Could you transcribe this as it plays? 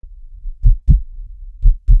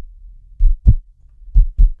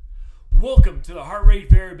Welcome to the Heart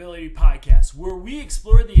Rate Variability Podcast, where we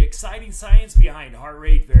explore the exciting science behind heart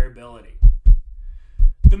rate variability.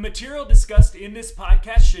 The material discussed in this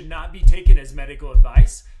podcast should not be taken as medical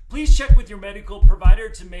advice. Please check with your medical provider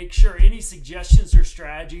to make sure any suggestions or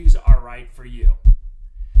strategies are right for you.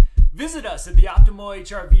 Visit us at the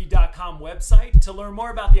OptimalHRV.com website to learn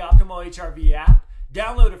more about the Optimal HRV app,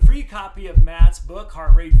 download a free copy of Matt's book,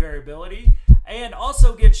 Heart Rate Variability, and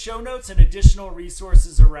also get show notes and additional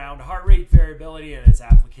resources around heart rate variability and its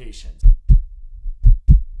applications.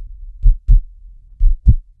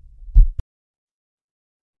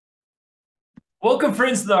 Welcome,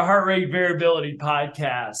 friends, to the Heart Rate Variability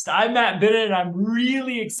Podcast. I'm Matt Bennett, and I'm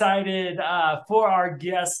really excited for our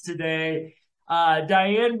guest today.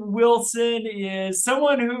 Diane Wilson is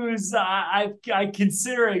someone who's I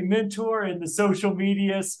consider a mentor in the social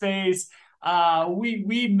media space.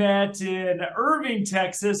 We met in Irving,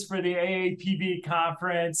 Texas for the AAPB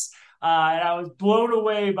conference, and I was blown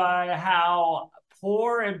away by how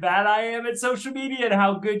poor and bad I am at social media and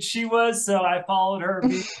how good she was. So I followed her.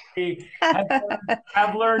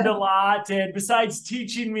 I've learned a lot, and besides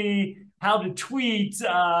teaching me how to tweet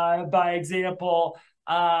by example,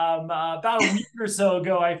 about a week or so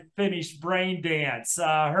ago, I finished Brain Dance,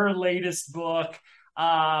 her latest book.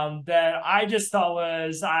 That I just thought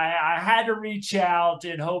was, I had to reach out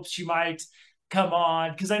in hopes she might come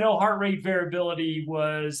on, because I know heart rate variability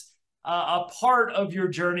was a part of your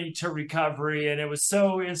journey to recovery, and it was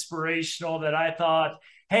so inspirational that I thought,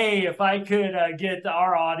 hey, if I could get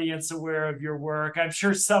our audience aware of your work, I'm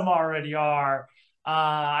sure some already are.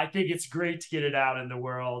 I think it's great to get it out in the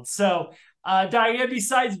world. So Diane,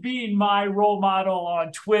 besides being my role model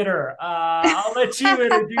on Twitter, I'll let you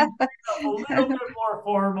introduce yourself a little bit more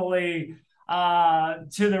formally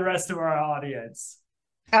to the rest of our audience.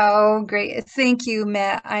 Oh, great. Thank you,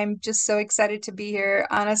 Matt. I'm just so excited to be here.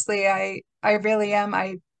 Honestly, I really am.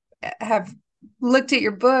 I have looked at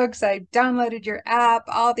your books, I downloaded your app,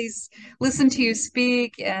 all these, listened to you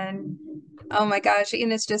speak, and oh my gosh,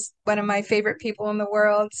 Ian is just one of my favorite people in the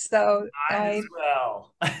world. So Mine as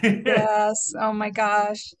well. yes, oh my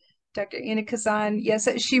gosh. Dr. Ina Kazan, yes,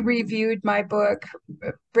 she reviewed my book,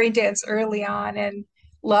 Brain Dance, early on and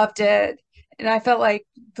loved it. And I felt like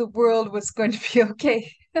the world was going to be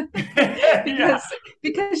okay Yeah.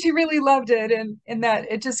 because she really loved it, and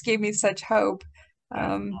that it just gave me such hope. That's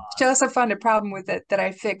She awesome. also found a problem with it that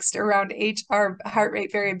I fixed around HR heart rate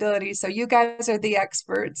variability. So you guys are the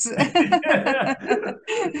experts. Well,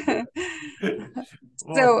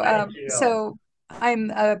 So, thank you. so I'm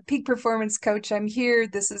a peak performance coach. I'm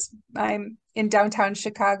in downtown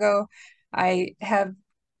Chicago. I have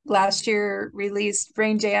last year released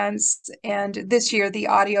Brain Dance, and this year the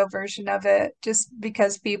audio version of it, just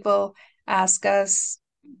because people ask us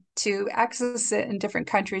to access it in different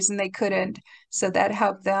countries and they couldn't. So that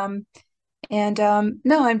helped them. And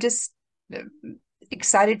no, I'm just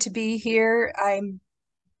excited to be here.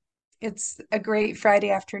 It's a great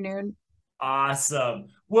Friday afternoon. Awesome.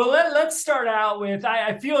 Well, let's start out with,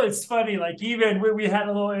 I feel it's funny, like even when we had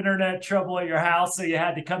a little internet trouble at your house, so you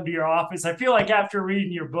had to come to your office. I feel like after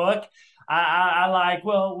reading your book, I like,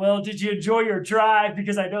 well, did you enjoy your drive?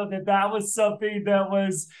 Because I know that was something that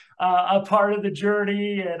was a part of the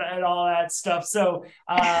journey and all that stuff. So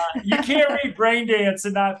you can't read Brain Dance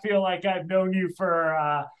and not feel like I've known you for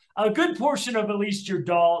a good portion of at least your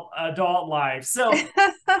adult life. So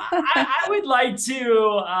I would like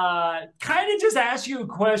to kind of just ask you a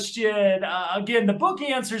question. Again, the book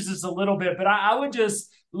answers this a little bit, but I would just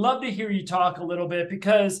love to hear you talk a little bit,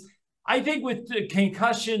 because I think with the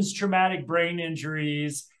concussions, traumatic brain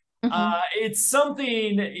injuries, Mhm. it's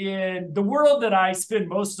something in the world that I spend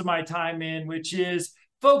most of my time in, which is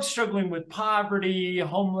folks struggling with poverty,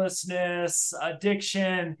 homelessness,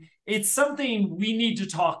 addiction. It's something we need to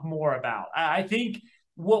talk more about. I think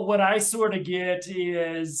what I sort of get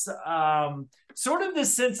is sort of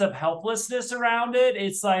this sense of helplessness around it.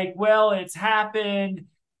 It's like, well, it's happened.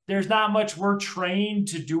 There's not much we're trained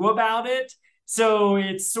to do about it. So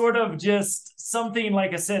it's sort of just something,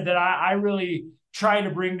 like I said, that I really try to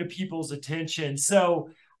bring to people's attention. So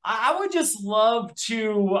I would just love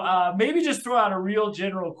to maybe just throw out a real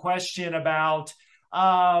general question about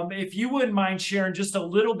if you wouldn't mind sharing just a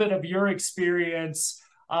little bit of your experience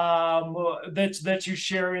that you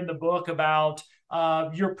share in the book about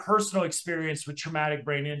your personal experience with traumatic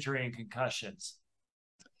brain injury and concussions.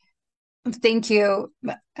 Thank you.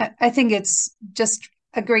 I think it's just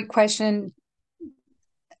a great question.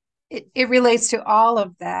 It relates to all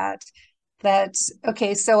of that.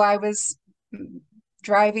 Okay, so I was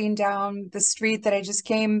driving down the street that I just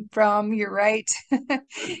came from, you're right,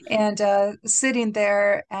 and sitting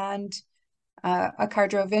there, and A car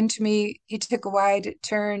drove into me. He took a wide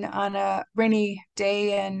turn on a rainy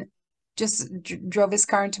day and just drove his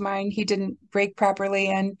car into mine. He didn't brake properly.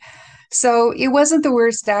 And so it wasn't the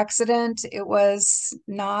worst accident. It was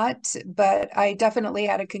not, but I definitely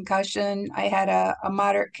had a concussion. I had a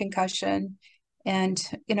moderate concussion, and,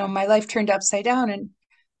 my life turned upside down. And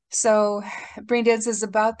so brain dance is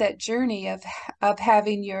about that journey of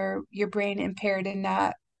having your brain impaired and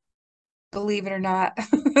not, believe it or not,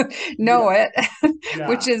 know Yeah. it,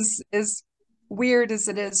 which Yeah. is weird as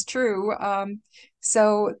it is true.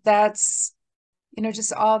 So that's,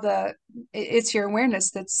 just all it's your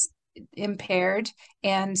awareness that's impaired.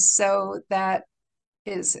 And so that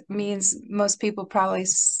means most people probably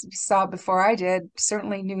saw before I did,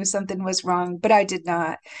 certainly knew something was wrong, but I did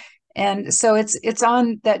not. And so it's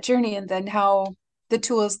on that journey, and then how the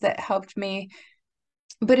tools that helped me.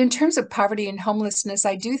 But in terms of poverty and homelessness,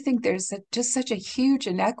 I do think there's just such a huge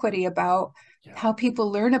inequity about Yeah. how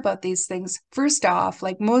people learn about these things. First off,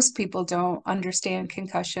 like, most people don't understand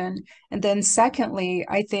concussion. And then secondly,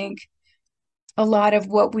 I think a lot of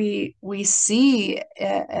what we see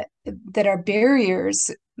that are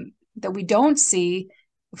barriers that we don't see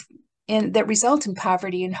and that result in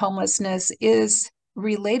poverty and homelessness is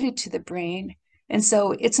related to the brain. And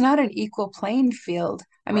so it's not an equal playing field.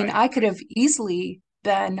 I mean, Right. I could have easily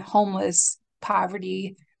been homeless,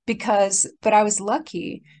 poverty, but I was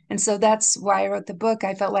lucky. And so that's why I wrote the book.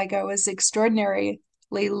 I felt like I was extraordinarily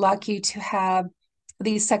lucky to have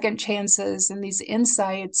these second chances and these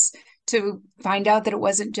insights to find out that it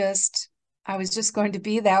wasn't just, I was just going to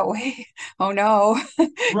be that way. Oh no, kind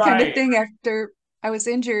of Right. thing after I was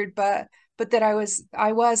injured, but that I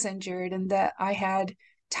was injured, and that I had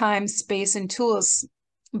time, space, and tools.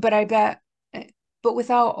 But I bet, but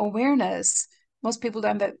without awareness, most people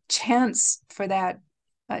don't have a chance for that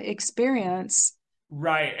experience.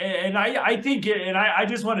 Right. And I think, and I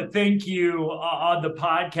just want to thank you on the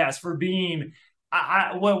podcast for being,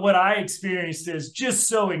 what I experienced is just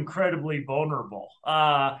so incredibly vulnerable,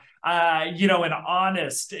 and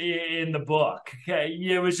honest in the book. Okay.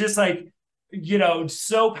 It was just like,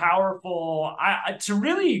 so powerful. To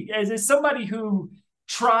really, as somebody who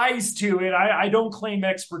tries to, and I don't claim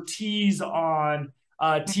expertise on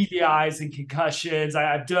TBIs and concussions.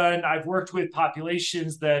 I've worked with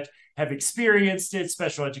populations that have experienced it,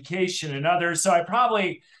 special education and others. So I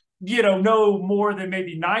probably, know more than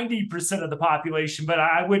maybe 90% of the population, but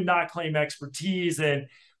I would not claim expertise. And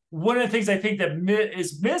one of the things I think that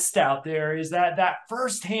is missed out there is that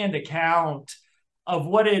firsthand account of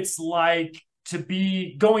what it's like to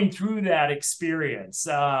be going through that experience.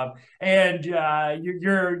 And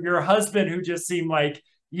your husband, who just seemed like,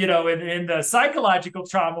 in the psychological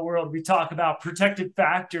trauma world, we talk about protective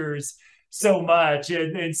factors so much,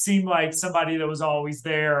 and seemed like somebody that was always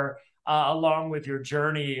there along with your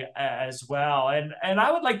journey as well. And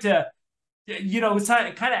I would like to,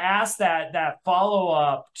 kind of ask that follow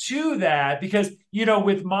up to that, because,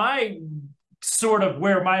 with my sort of,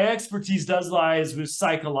 where my expertise does lie is with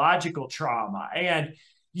psychological trauma. And,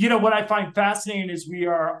 what I find fascinating is we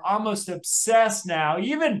are almost obsessed now,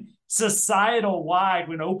 even societal wide,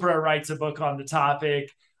 when Oprah writes a book on the topic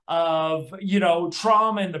of,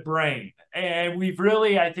 trauma in the brain. And we've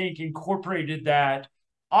really, I think, incorporated that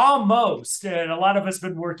almost, and a lot of us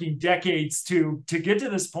have been working decades to get to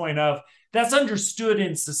this point of, that's understood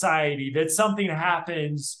in society, that something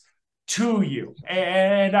happens to you.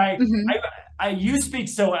 And Mhm. you speak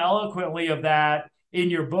so eloquently of that in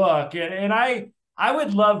your book. And I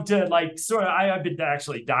would love to, like, sort of, I've been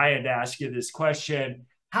actually dying to ask you this question.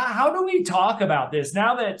 How do we talk about this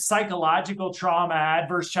now that psychological trauma,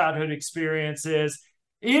 adverse childhood experiences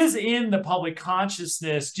is in the public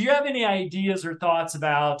consciousness? Do you have any ideas or thoughts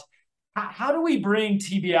about how do we bring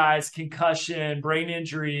TBIs, concussion, brain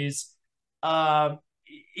injuries, uh,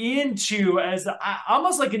 into as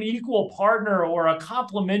almost like an equal partner or a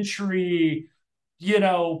complementary,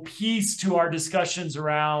 piece to our discussions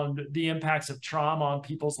around the impacts of trauma on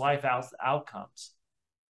people's life outcomes?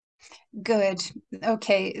 Good.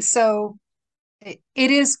 Okay. So it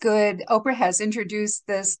is good. Oprah has introduced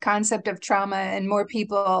this concept of trauma, and more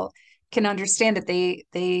people can understand it.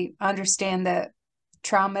 They understand that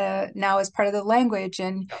trauma now is part of the language.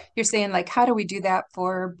 And you're saying, like, how do we do that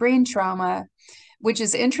for brain trauma? Which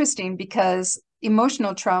is interesting because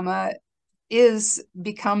emotional trauma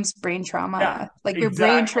becomes brain Yeah, trauma. Like, your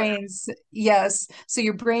brain exactly. trains, yes. So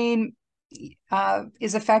your brain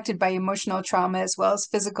is affected by emotional trauma as well as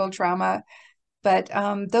physical trauma. But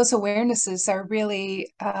those awarenesses are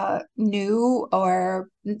really new, or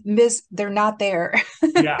they're not there.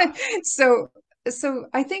 Yeah. So so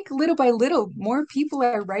I think little by little, more people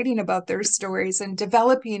are writing about their stories and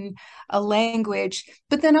developing a language.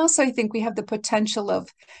 But then also, I think we have the potential of,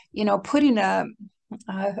 putting a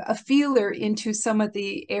feeler into some of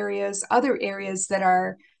the other areas that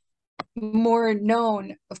are more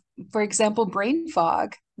known. For example, brain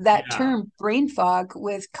fog. That Yeah. term brain fog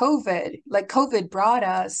with COVID, like COVID brought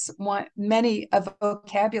us many of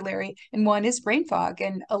vocabulary, and one is brain fog,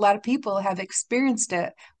 and a lot of people have experienced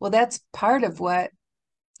it. Well, that's part of what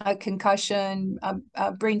a concussion,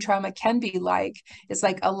 a brain trauma can be like. It's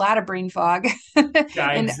like a lot of brain fog.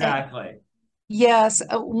 Yeah, And exactly. yes,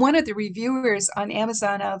 one of the reviewers on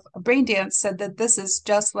Amazon of Braindance said that this is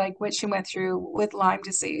just like what she went through with Lyme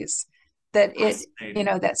disease. That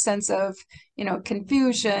Fascinating. that sense of,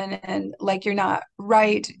 confusion and like you're not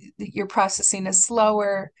right, your processing is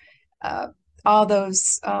slower, uh, all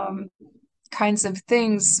those kinds of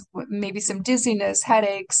things, maybe some dizziness,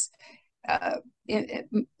 headaches, uh,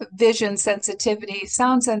 vision sensitivity,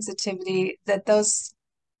 sound sensitivity, that those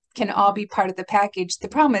can all be part of the package. The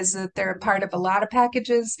problem is that they're a part of a lot of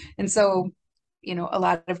packages, and so a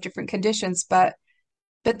lot of different conditions, but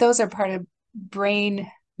those are part of brain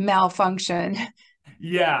malfunction.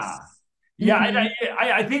 Yeah. Yeah, Hmm.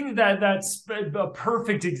 I think that that's a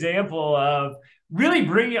perfect example of really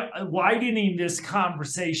bringing widening this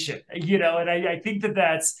conversation, and I think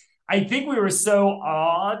I think we were so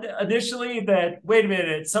awed initially that, wait a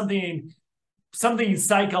minute, something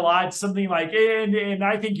psychological, something like, and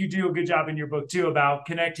I think you do a good job in your book too about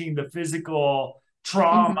connecting the physical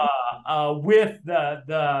trauma Hmm. with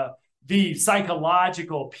the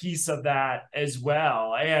psychological piece of that as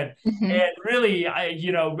well. And Hmm. really,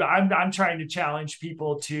 I'm trying to challenge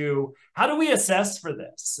people to, how do we assess for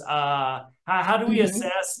this? How do we Hmm.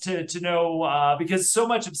 assess to know, because so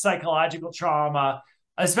much of psychological trauma,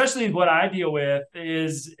 especially what I deal with,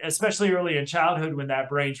 is especially early in childhood when that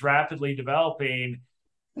brain's rapidly developing,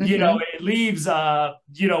 Hmm. it leaves a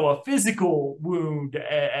physical wound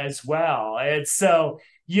as well. And so,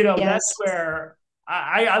 that's Yes. where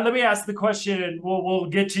let me ask the question, and we'll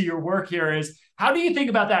get to your work here, is how do you think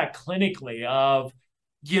about that clinically, of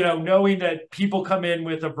knowing that people come in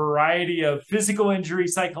with a variety of physical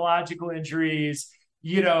injuries, psychological injuries,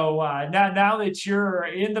 now that you're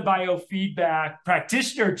in the biofeedback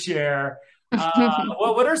practitioner chair,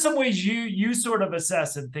 what are some ways you sort of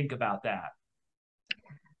assess and think about that?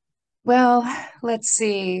 Well, let's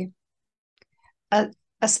see. Uh,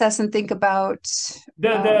 Assess and think about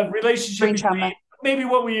The relationship brain between trauma. maybe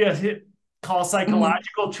what we call Mhm.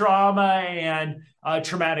 psychological trauma and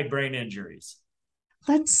traumatic brain injuries.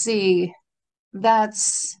 Let's see.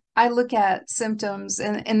 I look at symptoms,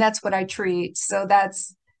 and that's what I treat. So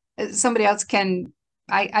that's somebody else can,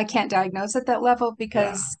 I can't diagnose at that level Yeah.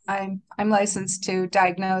 because I'm licensed to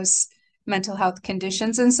diagnose mental health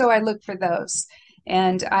conditions. And so I look for those,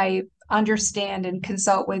 and I understand and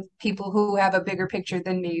consult with people who have a bigger picture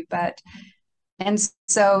than me. And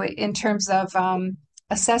so in terms of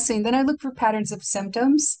assessing, then I look for patterns of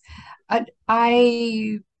symptoms.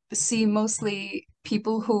 I see mostly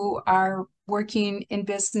people who are working in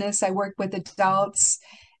business. I work with adults,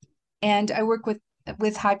 and I work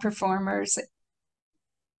with high performers.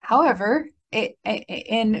 However,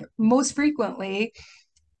 and most frequently,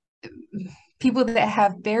 people that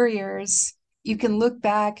have barriers, you can look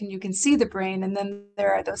back and you can see the brain, and then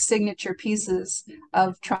there are those signature pieces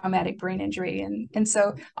of traumatic brain injury. And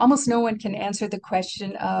so almost no one can answer the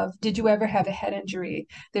question of, did you ever have a head injury?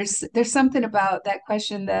 There's something about that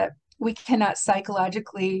question that we cannot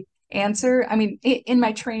psychologically answer. I mean, in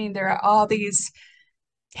my training, there are all these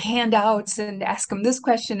handouts and ask them this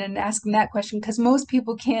question and ask them that question, because most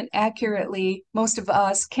of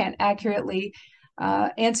us can't accurately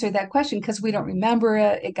answer that question because we don't remember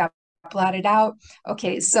it. It got blotted out.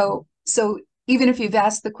 Okay, so even if you've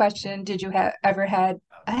asked the question, did you have ever had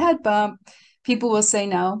a head bump? People will say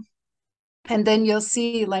no, and then you'll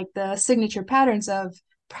see like the signature patterns of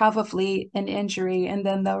probably an injury, and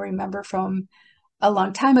then they'll remember from a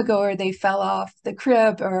long time ago, or they fell off the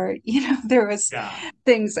crib, or there was Yeah.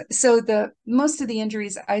 things. So the most of the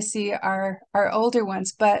injuries I see are older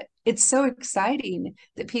ones, but it's so exciting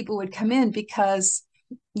that people would come in because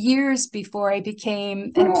years before I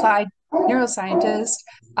became an applied neuroscientist,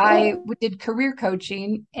 I did career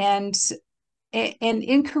coaching, and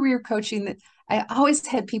in career coaching, I always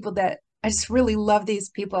had people that I just really love these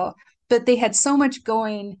people, but they had so much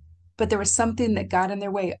going but there was something that got in their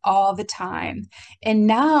way all the time. And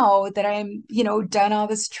now that I'm, done all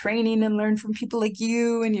this training and learned from people like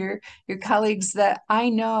you and your colleagues, that I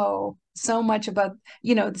know so much about,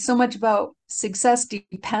 so much about success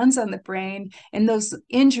depends on the brain, and those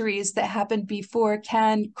injuries that happened before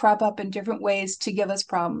can crop up in different ways to give us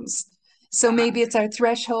problems. So maybe it's our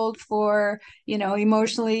threshold for,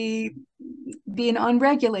 emotionally being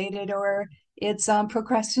unregulated, or it's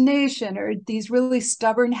procrastination, or these really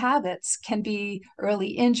stubborn habits can be early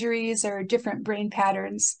injuries or different brain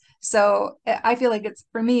patterns. So I feel like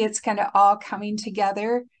for me, it's kind of all coming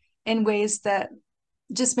together in ways that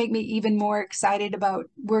just make me even more excited about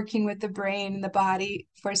working with the brain and the body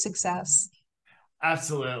for success.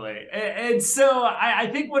 Absolutely. And so I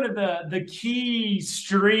think one of the key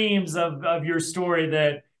streams of your story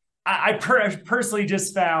that personally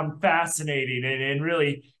just found fascinating and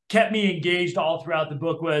really kept me engaged all throughout the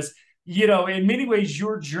book was, in many ways,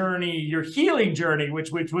 your journey, your healing journey,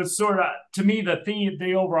 which was sort of, to me,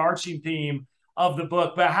 the overarching theme of the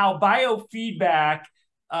book, but how biofeedback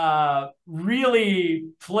really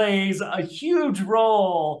plays a huge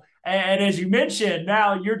role. And as you mentioned,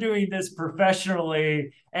 now you're doing this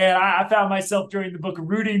professionally. And I found myself during the book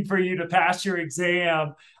rooting for you to pass your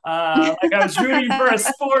exam. Like I was rooting for a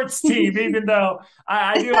sports team, even though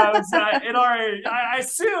I knew I was in I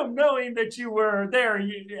assume knowing that you were there,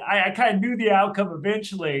 I kind of knew the outcome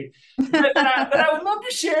eventually. But I would love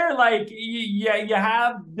to share, like, you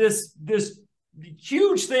have this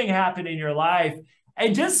huge thing happen in your life,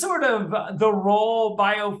 and just sort of the role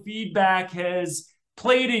biofeedback has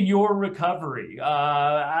played in your recovery.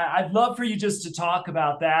 I'd love for you just to talk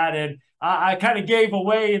about that. And I kind of gave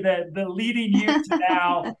away that the leading you to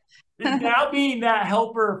now being that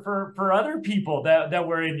helper for other people that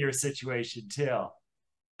were in your situation too.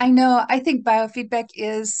 I know. I think biofeedback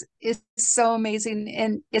is so amazing,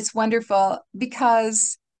 and it's wonderful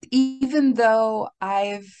because even though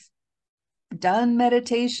I've done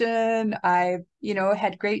meditation, I've,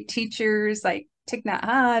 had great teachers like Thich Nhat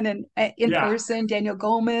Hanh and in Yeah. person, Daniel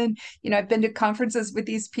Goleman, I've been to conferences with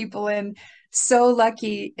these people, and so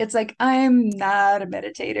lucky. It's like, I'm not a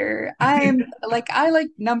meditator. I like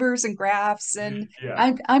numbers and graphs, and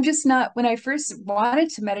Yeah. I'm just not. When I first wanted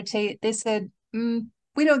to meditate, they said,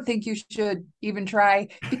 we don't think you should even try,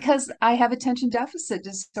 because I have attention deficit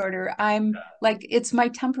disorder. I'm like, it's my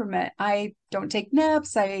temperament. I don't take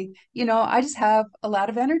naps. I just have a lot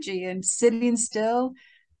of energy, and sitting still,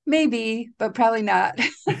 maybe, but probably not.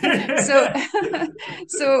 So,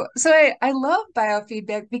 I love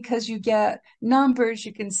biofeedback because you get numbers,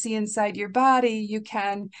 you can see inside your body, you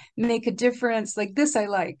can make a difference. Like this, I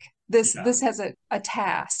like this. Yeah. This has a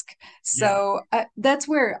task. Yeah. So that's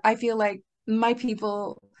where I feel like my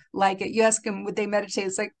people like it. You ask them, would they meditate?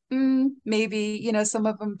 It's like, maybe, some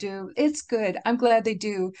of them do. It's good. I'm glad they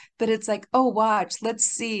do. But it's like, oh, watch, let's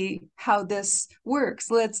see how this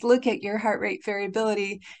works. Let's look at your heart rate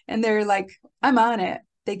variability. And they're like, I'm on it.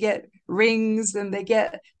 They get rings and they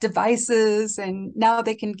get devices, and now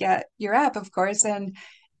they can get your app, of course.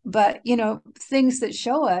 But things that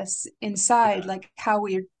show us inside, Yeah. like how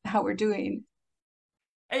we're doing.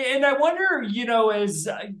 And I wonder, as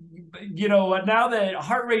now that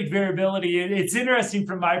heart rate variability, it's interesting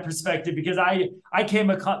from my perspective because I came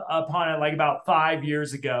upon it like about 5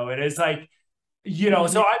 years ago, and it's like,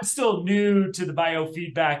 so I'm still new to the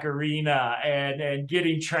biofeedback arena and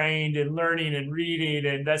getting trained and learning and reading,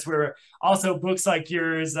 and that's where also books like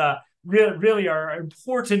yours. Really are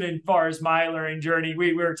important as far as my learning journey.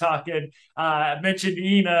 We were talking, mentioned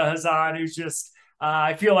Ina Hazan, who's just,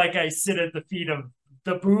 I feel like I sit at the feet of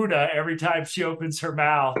the Buddha every time she opens her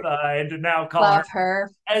mouth, and to now call her Love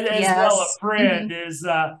her. as well a Yes. friend is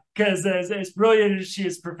because as brilliant as she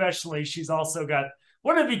is professionally, she's also got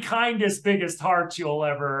one of the kindest, biggest hearts you'll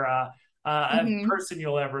ever a Hmm. person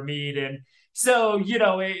you'll ever meet. And so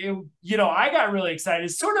I got really excited.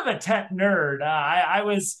 Sort of a tech nerd. I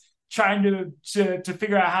was trying to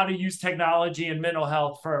figure out how to use technology and mental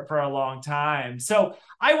health for a long time. So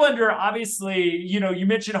I wonder, obviously, you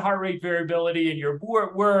mentioned heart rate variability in your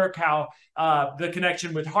work, how the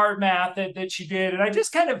connection with HeartMath that you did. And I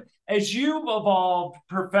just kind of, as you've evolved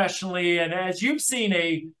professionally and as you've seen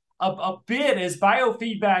a bit as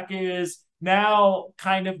biofeedback is now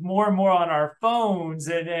kind of more and more on our phones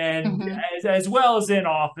and Hmm. as well as in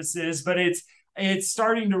offices, but it's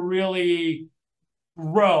starting to really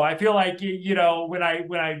grow. I feel like when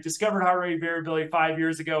I discovered heart rate variability 5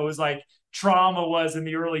 years ago, it was like trauma was in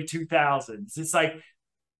the early 2000s. It's like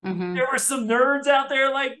Mm-hmm. there were some nerds out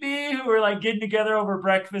there like me who were like getting together over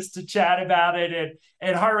breakfast to chat about it,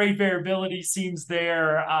 and heart rate variability seems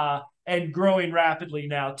there, and growing rapidly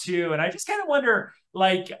now too. And I just kind of wonder,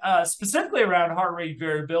 like, specifically around heart rate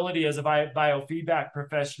variability as a biofeedback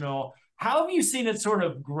professional, how have you seen it sort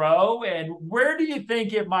of grow, and where do you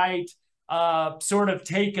think it might sort of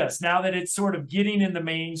take us now that it's sort of getting in the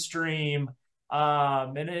mainstream,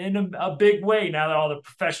 and in a big way now that all the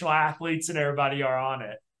professional athletes and everybody are on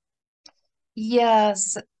it?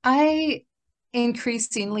 Yes, I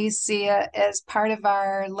increasingly see it as part of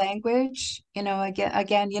our language.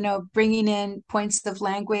 Bringing in points of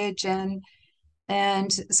language, and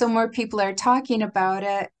so more people are talking about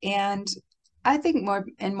it, and I think more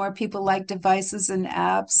and more people like devices and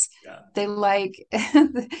apps. Yeah. They like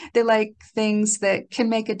they like things that can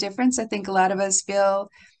make a difference. I think a lot of us feel,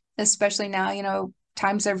 especially now,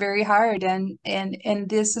 times are very hard, and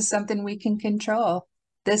this is something we can control.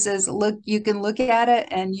 This is look, you can look at it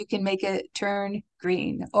and you can make it turn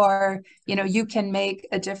green, or you can make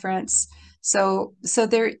a difference. So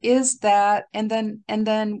there is that, and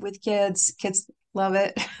then with kids love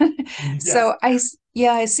it. Yeah. So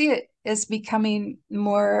yeah, I see it as becoming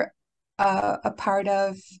more a part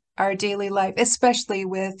of our daily life, especially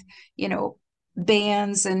with,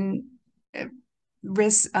 bands and uh,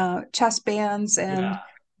 wrist chest bands, and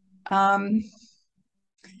Yeah. um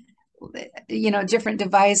different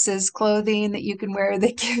devices, clothing that you can wear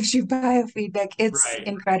that gives you biofeedback. It's Right.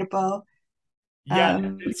 incredible. Yeah,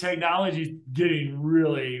 um the technology is getting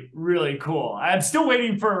really, really cool. I'm still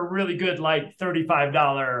waiting for a really good, like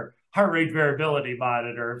 $35 heart rate variability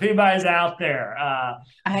monitor. If anybody's out there, I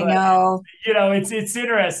but know. it's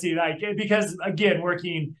interesting, like because again,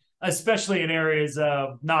 working especially in areas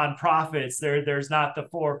of nonprofits, there's not the $400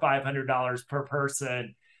 or $500 per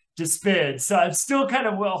person to spend. So I'm still kind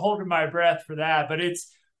of holding my breath for that, but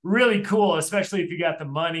it's really cool, especially if you got the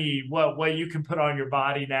money, what you can put on your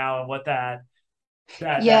body now and what that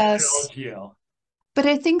Yes, tells you. but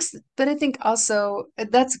I think also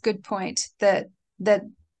that's a good point, that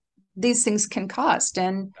these things can cost.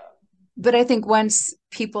 And but I think once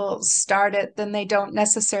people start it, then they don't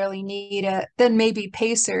necessarily need it. Then maybe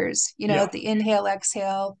pacers, Yeah. the inhale,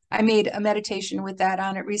 exhale. I made a meditation with that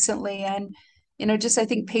on it recently. And, just I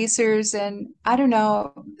think pacers, and I don't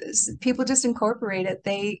know, people just incorporate it.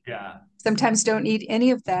 They Yeah. sometimes don't need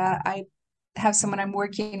any of that. I have someone I'm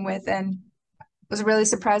working with, and was really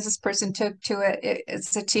surprised this person took to it.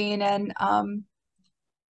 It's a teen,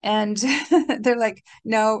 and they're like,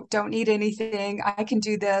 no, don't need anything, I can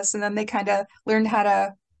do this. And then they kind of learn how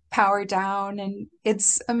to power down, and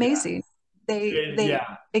it's Yeah. amazing. they they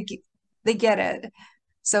Yeah. they, they get it.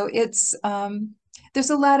 So it's there's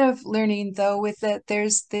a lot of learning though with it.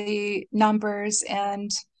 There's the numbers and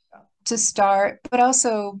to start, but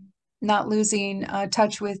also not losing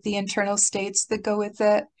touch with the internal states that go with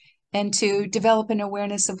it, and to develop an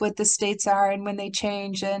awareness of what the states are and when they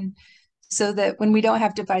change, and so that when we don't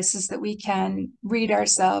have devices, that we can read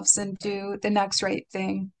ourselves and do the next right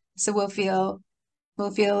thing. So we'll feel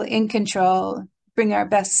in control, bring our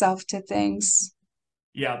best self to things.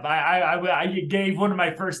 Yeah, I gave one of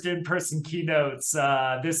my first in-person keynotes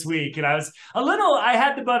this week, and I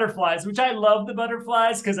had the butterflies, which I love the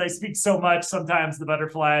butterflies because I speak so much. Sometimes the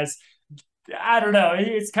butterflies, I don't know,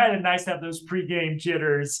 it's kind of nice to have those pregame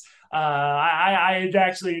jitters. I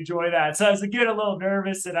actually enjoy that. So I was getting a little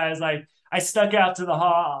nervous, and I was like, I stuck out to the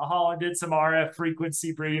hall and did some RF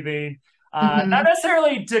frequency breathing. Not Mm-hmm.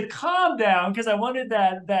 necessarily to calm down because I wanted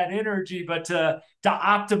that energy, but to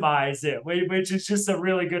optimize it, which is just a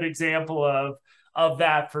really good example of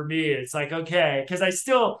that for me. It's like, okay, because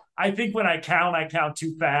I think when I count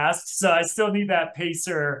too fast, so I still need that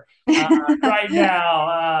pacer right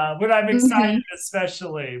now when I'm excited, Mm-hmm.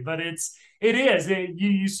 especially. But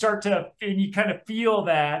you start to, and you kind of feel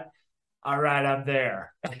that. All right, I'm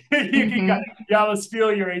there. Mm-hmm. You almost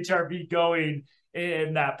feel your HRV going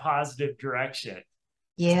in that positive direction.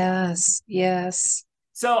 Yes, yes.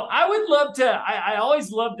 So I would love to, I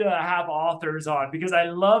always love to have authors on because I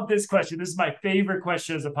love this question. This is my favorite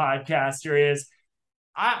question as a podcaster is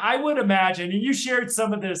I would imagine, and you shared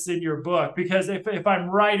some of this in your book, because if I'm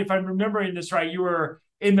right, if I'm remembering this right, you were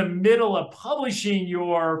in the middle of publishing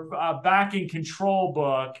your Back in Control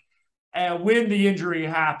book when the injury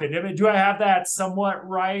happened. I mean, do I have that somewhat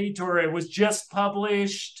right, or it was just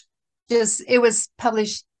published? Just it was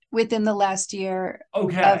published within the last year of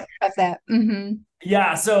Okay. of that. Mm-hmm.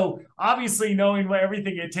 Yeah, so obviously knowing what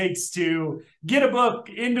everything it takes to get a book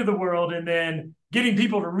into the world and then getting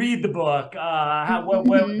people to read the book, what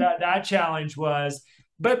Mm-hmm. that challenge was.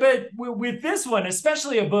 But with this one,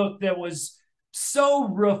 especially a book that was so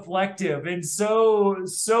reflective and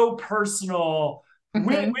so personal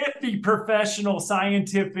Mm-hmm. with the professional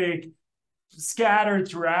scientific scattered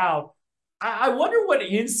throughout. I wonder what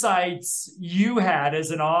insights you had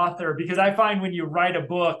as an author, because I find when you write a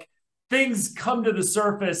book, things come to the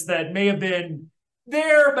surface that may have been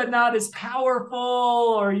there but not as powerful,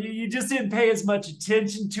 or you just didn't pay as much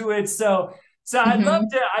attention to it. So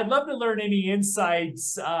Mm-hmm. I'd love to learn any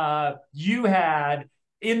insights you had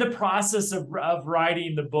in the process of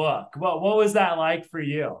writing the book. What was that like for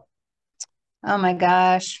you? Oh my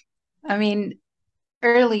gosh. I mean,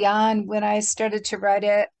 early on when I started to write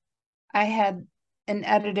it, I had an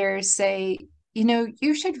editor say,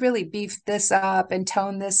 you should really beef this up and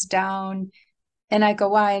tone this down. And I go,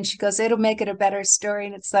 why? And she goes, it'll make it a better story.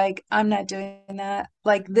 And it's like, I'm not doing that.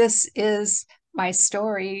 Like, this is my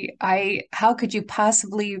story. How could you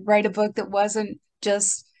possibly write a book that wasn't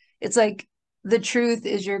just, it's like the truth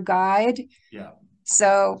is your guide. Yeah.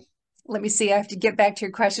 So let me see, I have to get back to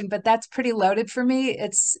your question, but that's pretty loaded for me.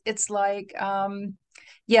 It's like,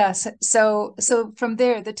 yes. So from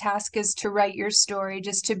there, the task is to write your story,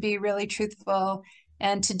 just to be really truthful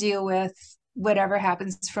and to deal with whatever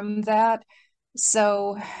happens from that.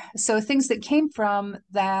 So so things that came from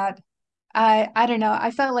that, I don't know.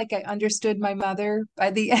 I felt like I understood my mother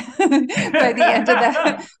by the by the end of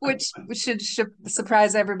that, which should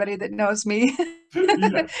surprise everybody that knows me.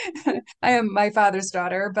 Yeah. I am my father's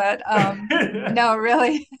daughter, but no,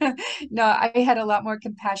 really, no. I had a lot more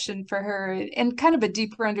compassion for her and kind of a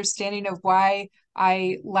deeper understanding of why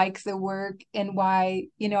I like the work and why,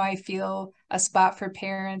 I feel a spot for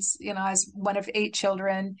parents. As one of 8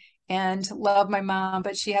 children and love my mom,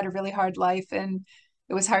 but she had a really hard life and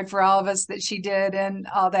it was hard for all of us that she did and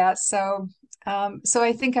all that. So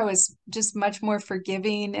I think I was just much more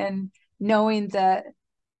forgiving and knowing that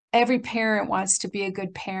every parent wants to be a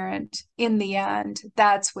good parent in the end.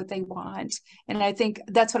 That's what they want. And I think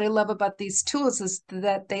that's what I love about these tools is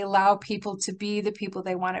that they allow people to be the people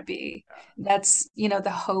they want to be. That's,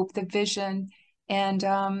 the hope, the vision. And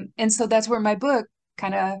so that's where my book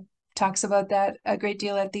kind of talks about that a great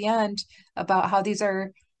deal at the end about how these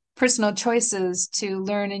are personal choices to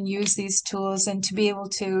learn and use these tools and to be able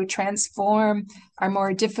to transform our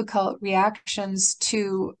more difficult reactions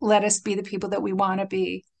to let us be the people that we want to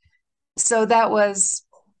be. So that was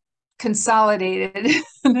consolidated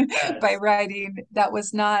by Yes. writing that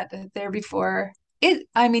was not there before.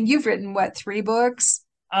 I mean, you've written what, 3 books?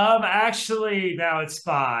 Actually, now it's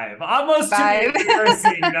five. Almost to the 5?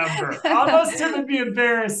 embarrassing number. Almost to the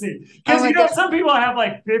embarrassing. Oh Because my God. some people have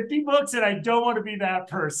like 50 books, and I don't want to be that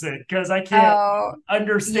person because I can't Oh,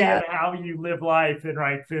 understand yeah. how you live life and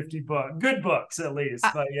write 50 books. Good books at least.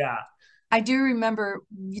 I, But yeah. I do remember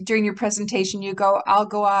during your presentation, you go, I'll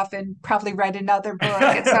go off and probably write another book.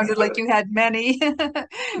 It sounded like you had many.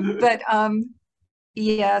 But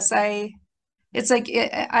yes, it's like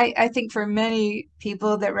I think for many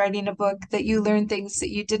people that writing a book that you learn things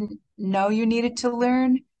that you didn't know you needed to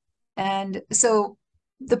learn. And so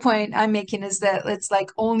the point I'm making is that it's like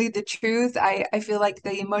only the truth. I feel like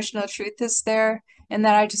the emotional truth is there and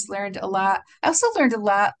that I just learned a lot. I also learned a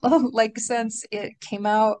lot like since it came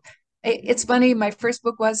out. It's funny, my first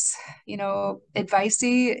book was,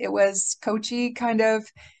 advicey. It was coachy kind of,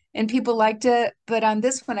 and people liked it. But on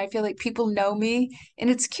this one, I feel like people know me, and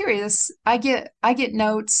it's curious. I get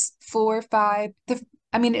notes 4, 5.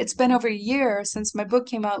 I mean, it's been over a year since my book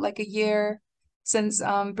came out, like a year since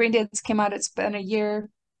Brain Dance came out. It's been a year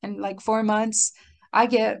and like 4 months. I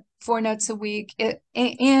get 4 notes a week.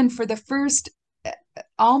 And for the first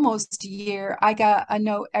almost year, I got a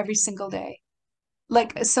note every single day.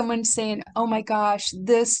 Like someone saying, "Oh my gosh,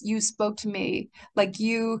 this you spoke to me." Like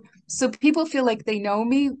you, so people feel like they know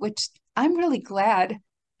me, which I'm really glad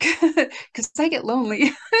because I get lonely.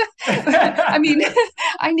 I mean,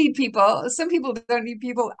 I need people. Some people don't need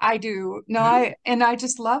people. I do. No, I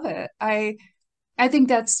just love it. I think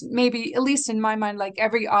that's maybe, at least in my mind, like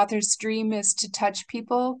every author's dream is to touch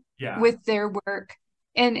people Yeah. with their work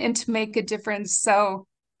and to make a difference. So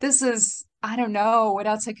this is, I don't know what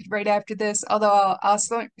else I could write after this, although I'll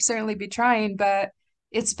certainly be trying, but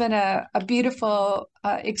it's been a beautiful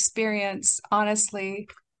experience, honestly,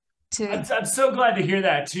 to, I'm so glad to hear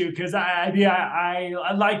that too, because I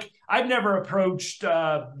like I've never approached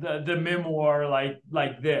the memoir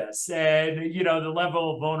like this, and the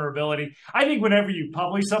level of vulnerability. I think whenever you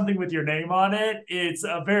publish something with your name on it, it's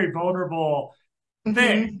a very vulnerable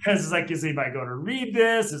thing mhm. because it's like, is anybody going to read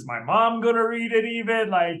this? Is my mom going to read it?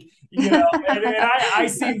 Even and I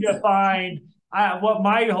seem to find what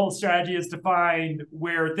my whole strategy is to find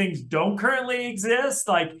where things don't currently exist,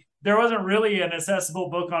 like there wasn't really an accessible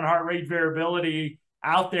book on heart rate variability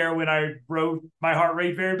out there when I wrote my heart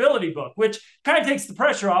rate variability book, which kind of takes the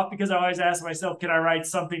pressure off because I always ask myself, can I write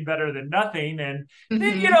something better than nothing? And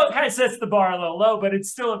Mm-hmm. it kind of sets the bar a little low, but it's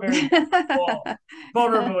still a very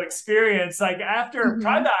vulnerable experience. Like after probably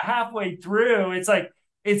Mm-hmm. about halfway through, it's like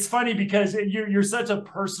it's funny because you're such a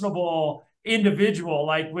personable individual.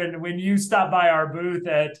 Like when you stop by our booth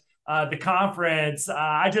at the conference,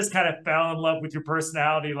 I just kind of fell in love with your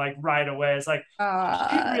personality like right away. It's like she's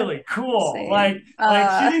Uh, really cool.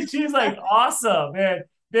 Same. She's like awesome. And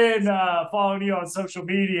then following you on social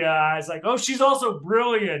media, I was like, oh, she's also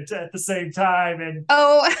brilliant at the same time, and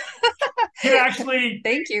Oh, can actually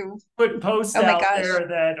thank you. put posts Oh my out gosh. there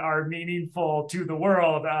that are meaningful to the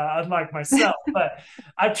world, unlike myself. But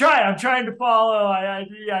I'm trying to follow. I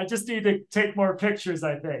just need to take more pictures,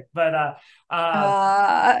 I think. But uh,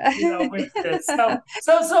 Uh, with this.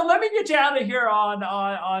 So let me get you out of here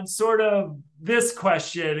on sort of this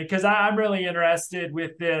question because I'm really interested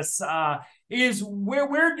with this. Is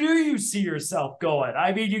where do you see yourself going?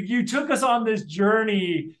 I mean, you took us on this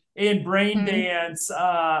journey in brain Mhm. dance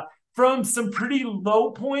from some pretty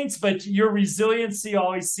low points, but your resiliency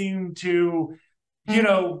always seemed to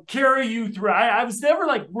carry you through. I was never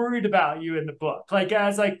like worried about you in the book. Like I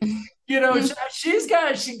was like, she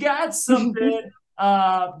got something.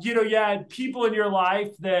 You had people in your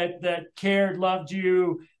life that cared, loved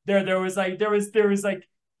you. There was like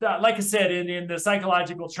I said, in the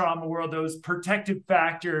psychological trauma world, those protective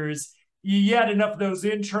factors. You had enough of those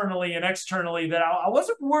internally and externally that I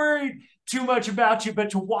wasn't worried too much about you,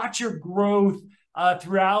 but to watch your growth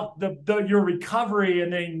throughout your recovery,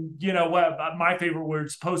 and then what my favorite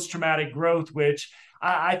words, post traumatic growth, which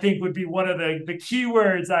I think would be one of the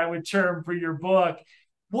keywords I would term for your book.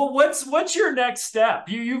 Well, what's your next step?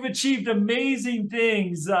 You've achieved amazing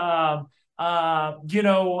things.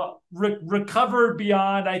 Recovered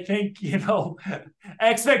beyond, I think,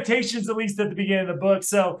 expectations, at least at the beginning of the book.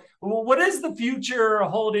 So, what does the future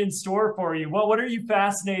hold in store for you? What are you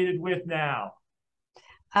fascinated with now?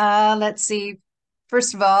 Let's see.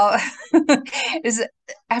 First of all, is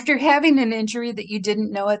after having an injury that you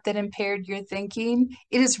didn't know it that impaired your thinking,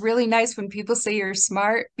 it is really nice when people say you're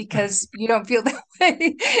smart because you don't feel that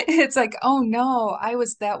way. It's like, oh no, I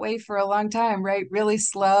was that way for a long time, right? Really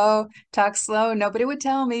slow, talk slow. Nobody would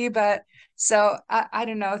tell me, but so I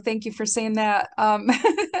don't know. Thank you for saying that.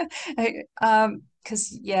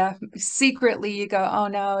 Because yeah, secretly you go, oh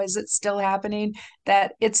no, is it still happening?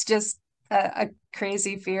 That it's just a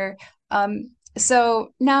crazy fear.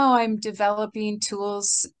 So now I'm developing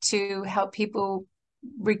tools to help people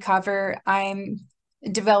recover. I'm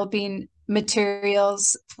developing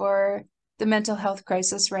materials for the mental health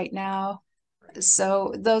crisis right now.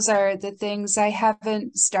 So those are the things. I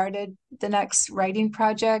haven't started the next writing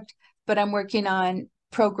project, but I'm working on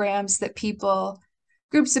programs that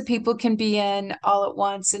groups of people can be in all at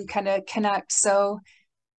once and kind of connect. So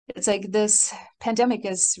it's like this pandemic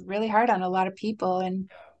is really hard on a lot of people, and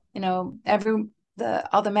every the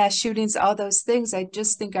all the mass shootings, all those things I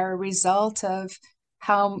just think are a result of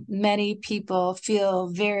how many people feel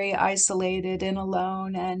very isolated and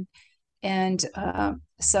alone, and are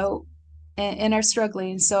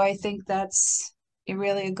struggling. So I think that's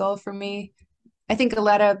really a goal for me. I think a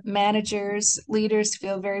lot of managers, leaders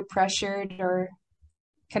feel very pressured, or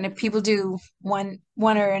kind of people do one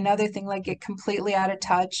or another thing, like get completely out of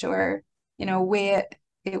touch, or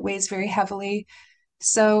it weighs very heavily.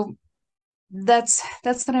 So that's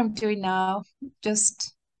what I'm doing now,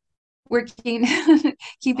 just working,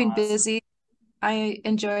 keeping Awesome. busy. I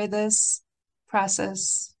enjoy this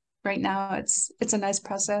process right now. It's a nice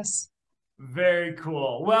process. Very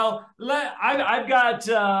cool. Well, I've got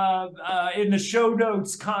in the show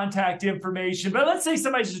notes contact information, but let's say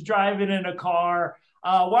somebody's just driving in a car.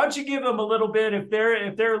 Why don't you give them a little bit if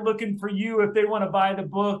they're looking for you, if they want to buy the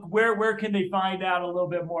book, where can they find out a little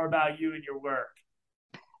bit more about you and your work?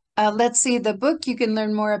 Let's see, the book you can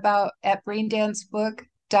learn more about at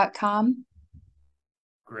braindancebook.com.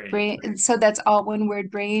 Great. So that's all one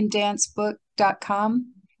word,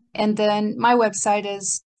 braindancebook.com. And then my website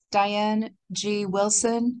is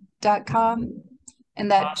dianegwilson.com.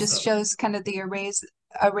 And that just Awesome. shows kind of the array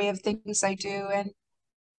of things I do. And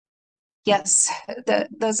yes,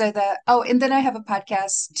 those are oh, and then I have a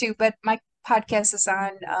podcast too, but my podcast is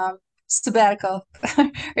on sabbatical.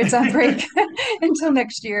 It's on break until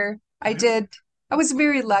next year. I was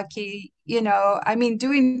very lucky, I mean,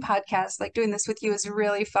 doing podcasts, like doing this with you is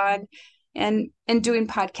really fun. And doing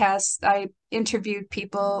podcasts, I interviewed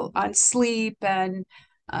people on sleep and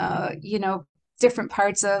different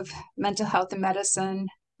parts of mental health and medicine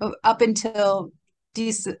up until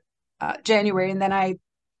January, and then I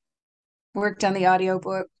worked on the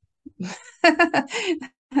audiobook.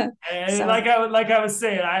 And So, like I was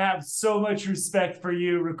saying, I have so much respect for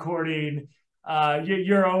you recording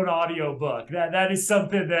your own audiobook. That is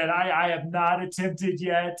something that I have not attempted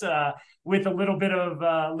yet. With a little bit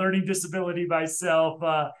of learning disability myself,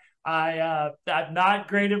 I'm not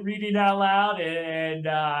great at reading out loud, and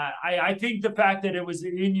I think the fact that it was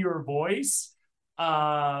in your voice.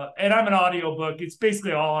 And I'm an audiobook. It's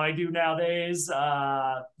basically all I do nowadays.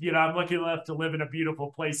 I'm lucky enough to live in a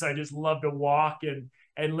beautiful place. I just love to walk and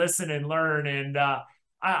listen and learn. And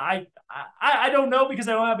I don't know because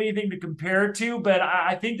I don't have anything to compare it to, but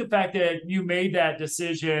I think the fact that you made that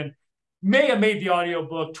decision may have made the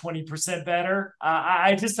audiobook 20% better.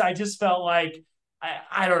 I just felt like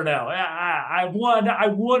I don't know. I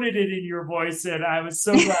wanted it in your voice, and I was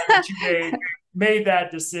so glad that you made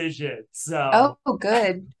that decision. So oh,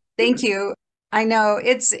 good. Thank you. I know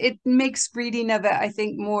it makes reading of it, I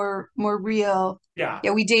think, more real. yeah.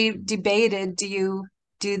 Yeah, we debated, do you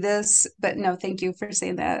do this? But no, thank you for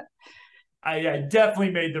saying that. I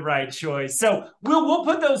definitely made the right choice. So we'll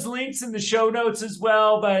put those links in the show notes as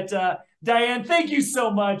well. But Diane, thank you so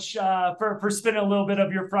much for spending a little bit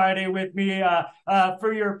of your Friday with me,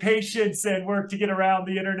 for your patience and work to get around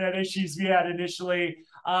the internet issues we had initially.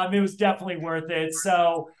 It was definitely worth it.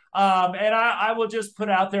 So, and I will just put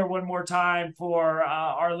out there one more time for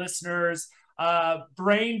our listeners,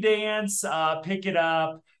 Brain Dance, pick it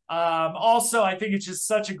up. Also, I think it's just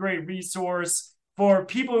such a great resource for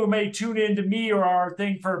people who may tune in to me or our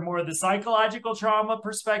thing for more of the psychological trauma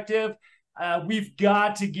perspective. We've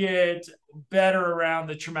got to get better around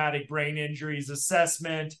the traumatic brain injuries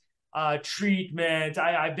assessment, treatment.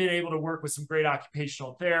 I've been able to work with some great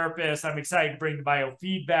occupational therapists. I'm excited to bring the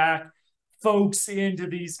biofeedback folks into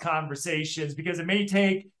these conversations because it may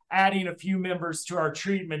take adding a few members to our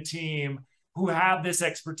treatment team who have this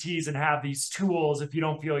expertise and have these tools if you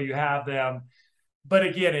don't feel you have them. But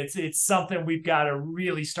again, it's something we've got to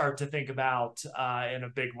really start to think about in a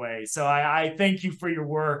big way. So I thank you for your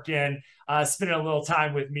work and spending a little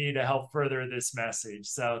time with me to help further this message.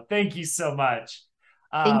 So thank you so much.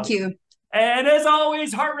 Thank you. And as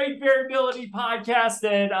always, Heart Rate Variability Podcast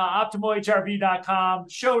at optimalhrv.com.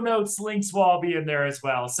 Show notes, links will all be in there as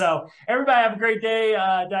well. So everybody have a great day.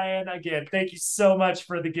 Diane, again, thank you so much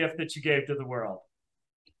for the gift that you gave to the world.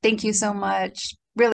 Thank you so much.